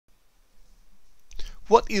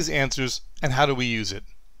What is Answers and how do we use it?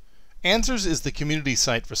 Answers is the community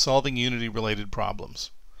site for solving Unity-related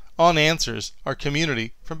problems. On Answers, our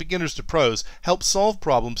community, from beginners to pros, helps solve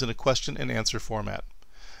problems in a question and answer format.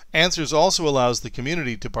 Answers also allows the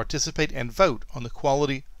community to participate and vote on the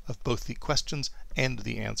quality of both the questions and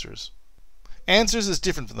the answers. Answers is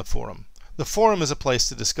different from the forum. The forum is a place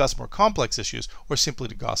to discuss more complex issues or simply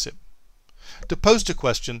to gossip. To post a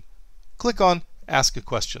question, click on Ask a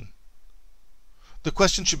Question. The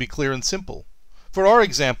question should be clear and simple. For our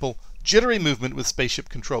example, jittery movement with spaceship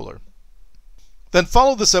controller. Then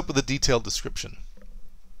follow this up with a detailed description.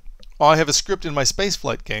 I have a script in my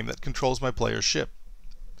spaceflight game that controls my player's ship.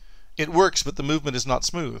 It works, but the movement is not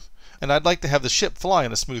smooth, and I'd like to have the ship fly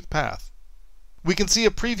in a smooth path. We can see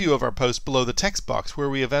a preview of our post below the text box where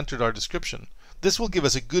we have entered our description. This will give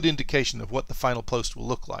us a good indication of what the final post will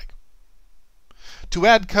look like. To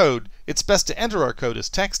add code, it's best to enter our code as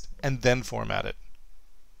text and then format it.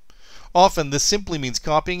 Often this simply means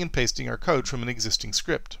copying and pasting our code from an existing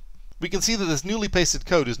script. We can see that this newly pasted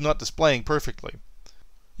code is not displaying perfectly.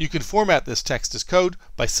 You can format this text as code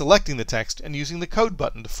by selecting the text and using the code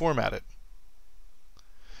button to format it.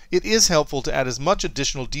 It is helpful to add as much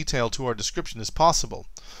additional detail to our description as possible.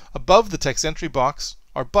 Above the text entry box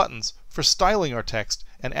are buttons for styling our text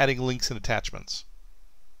and adding links and attachments.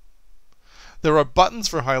 There are buttons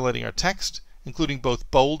for highlighting our text, including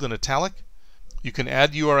both bold and italic. You can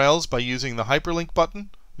add URLs by using the hyperlink button,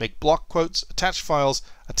 make block quotes, attach files,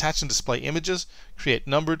 attach and display images, create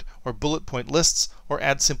numbered or bullet point lists, or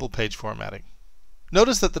add simple page formatting.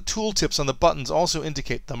 Notice that the tooltips on the buttons also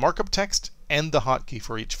indicate the markup text and the hotkey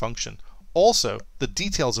for each function. Also, the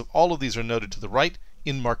details of all of these are noted to the right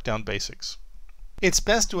in Markdown Basics. It's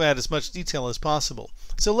best to add as much detail as possible,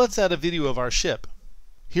 so let's add a video of our ship.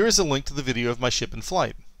 Here is a link to the video of my ship in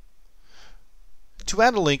flight. To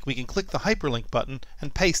add a link, we can click the hyperlink button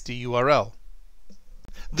and paste a URL.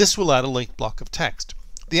 This will add a linked block of text.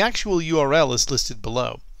 The actual URL is listed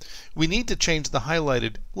below. We need to change the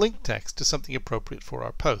highlighted link text to something appropriate for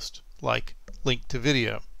our post, like link to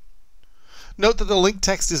video. Note that the link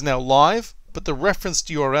text is now live, but the referenced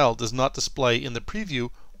URL does not display in the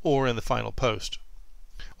preview or in the final post.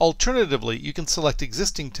 Alternatively, you can select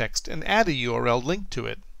existing text and add a URL linked to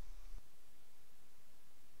it.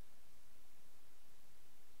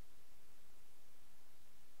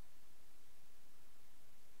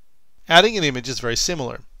 Adding an image is very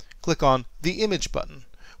similar. Click on the Image button.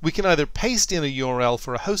 We can either paste in a URL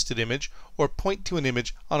for a hosted image or point to an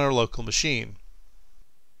image on our local machine.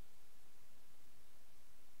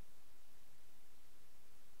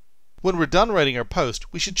 When we're done writing our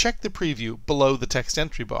post, we should check the preview below the text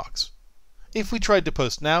entry box. If we tried to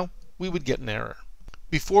post now, we would get an error.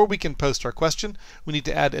 Before we can post our question, we need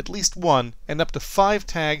to add at least 1 and up to 5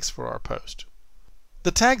 tags for our post.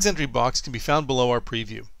 The tags entry box can be found below our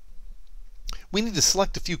preview. We need to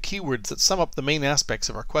select a few keywords that sum up the main aspects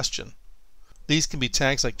of our question. These can be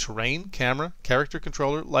tags like terrain, camera, character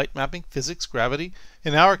controller, light mapping, physics, gravity.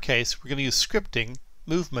 In our case, we're going to use scripting,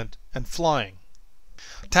 movement, and flying.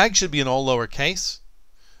 Tags should be in all lowercase.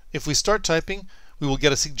 If we start typing, we will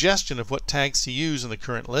get a suggestion of what tags to use in the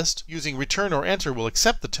current list. Using return or enter will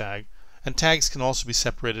accept the tag, and tags can also be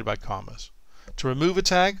separated by commas. To remove a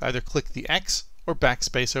tag, either click the X or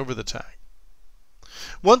backspace over the tag.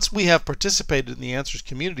 Once we have participated in the Answers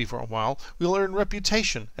community for a while, we will earn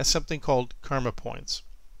reputation as something called karma points.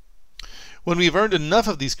 When we've earned enough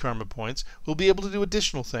of these karma points, we'll be able to do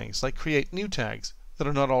additional things like create new tags that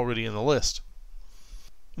are not already in the list.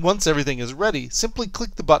 Once everything is ready, simply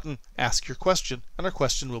click the button Ask Your Question and our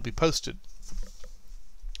question will be posted.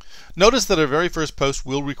 Notice that our very first post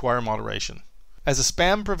will require moderation. As a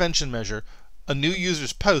spam prevention measure, a new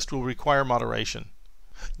user's post will require moderation.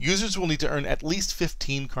 Users will need to earn at least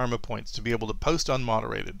 15 karma points to be able to post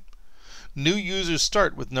unmoderated. New users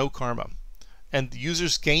start with no karma, and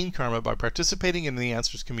users gain karma by participating in the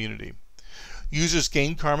Answers community. Users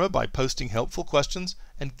gain karma by posting helpful questions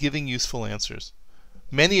and giving useful answers.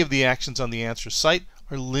 Many of the actions on the Answers site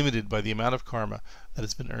are limited by the amount of karma that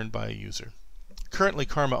has been earned by a user. Currently,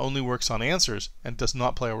 karma only works on Answers and does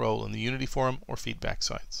not play a role in the Unity forum or feedback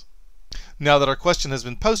sites. Now that our question has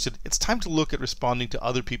been posted, it's time to look at responding to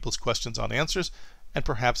other people's questions on Answers and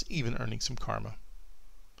perhaps even earning some karma.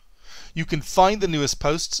 You can find the newest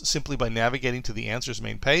posts simply by navigating to the Answers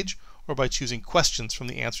main page or by choosing Questions from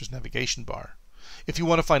the Answers navigation bar. If you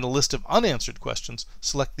want to find a list of unanswered questions,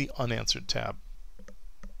 select the Unanswered tab.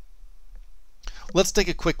 Let's take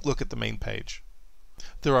a quick look at the main page.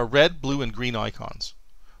 There are red, blue, and green icons.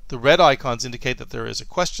 The red icons indicate that there is a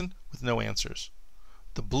question with no answers.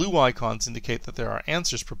 The blue icons indicate that there are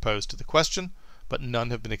answers proposed to the question, but none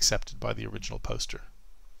have been accepted by the original poster.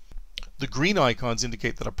 The green icons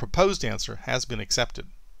indicate that a proposed answer has been accepted.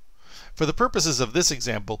 For the purposes of this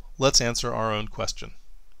example, let's answer our own question.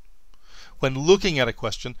 When looking at a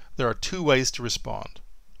question, there are two ways to respond: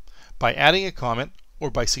 by adding a comment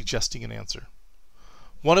or by suggesting an answer.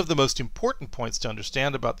 One of the most important points to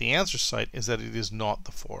understand about the answer site is that it is not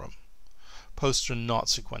the forum. Posts are not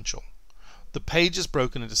sequential. The page is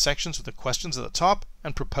broken into sections with the questions at the top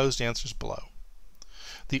and proposed answers below.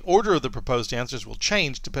 The order of the proposed answers will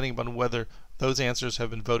change depending upon whether those answers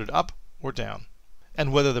have been voted up or down,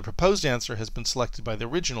 and whether the proposed answer has been selected by the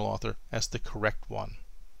original author as the correct one.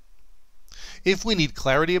 If we need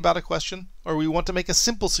clarity about a question, or we want to make a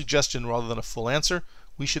simple suggestion rather than a full answer,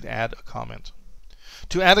 we should add a comment.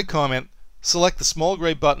 To add a comment, select the small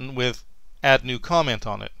gray button with Add New Comment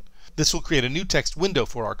on it. This will create a new text window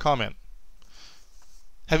for our comment.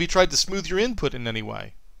 Have you tried to smooth your input in any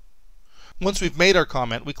way? Once we've made our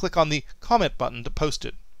comment, we click on the Comment button to post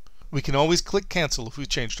it. We can always click Cancel if we've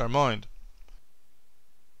changed our mind.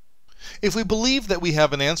 If we believe that we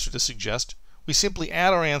have an answer to suggest, we simply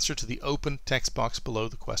add our answer to the open text box below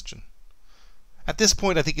the question. At this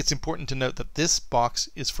point, I think it's important to note that this box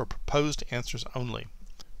is for proposed answers only.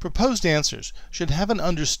 Proposed answers should have an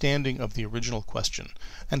understanding of the original question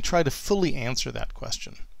and try to fully answer that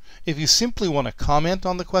question. If you simply want to comment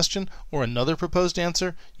on the question or another proposed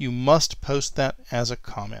answer, you must post that as a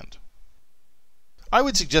comment. I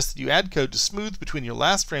would suggest that you add code to smooth between your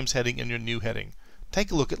last frame's heading and your new heading.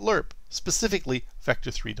 Take a look at lerp, specifically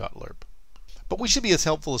vector3.lerp. But we should be as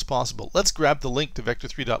helpful as possible. Let's grab the link to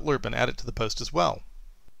vector3.lerp and add it to the post as well.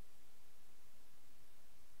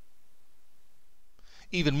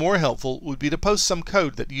 Even more helpful would be to post some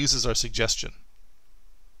code that uses our suggestion.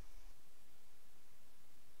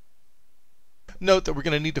 Note that we're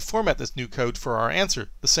going to need to format this new code for our answer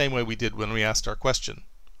the same way we did when we asked our question.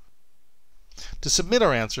 To submit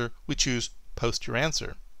our answer, we choose Post Your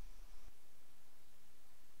Answer.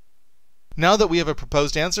 Now that we have a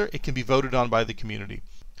proposed answer, it can be voted on by the community,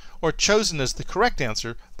 or chosen as the correct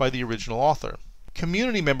answer by the original author.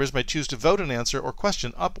 Community members may choose to vote an answer or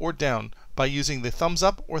question up or down by using the thumbs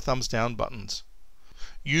up or thumbs down buttons.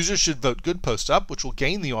 Users should vote good post up, which will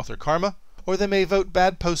gain the author karma, or they may vote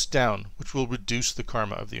bad post down, which will reduce the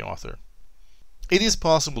karma of the author. It is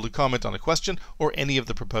possible to comment on a question or any of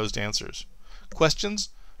the proposed answers. Questions,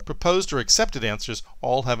 proposed or accepted answers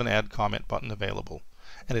all have an Add Comment button available,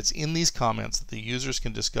 and it's in these comments that the users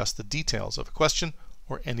can discuss the details of a question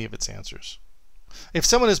or any of its answers. If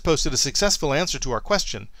someone has posted a successful answer to our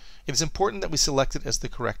question, it is important that we select it as the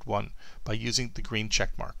correct one by using the green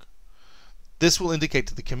check mark. This will indicate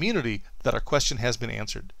to the community that our question has been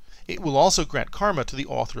answered. It will also grant karma to the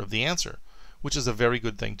author of the answer, which is a very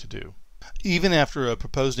good thing to do. Even after a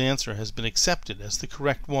proposed answer has been accepted as the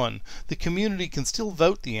correct one, the community can still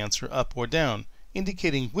vote the answer up or down,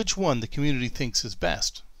 indicating which one the community thinks is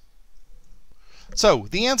best. So,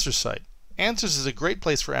 the Answers site. Answers is a great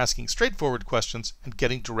place for asking straightforward questions and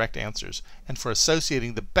getting direct answers, and for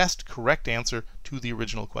associating the best correct answer to the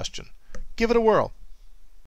original question. Give it a whirl.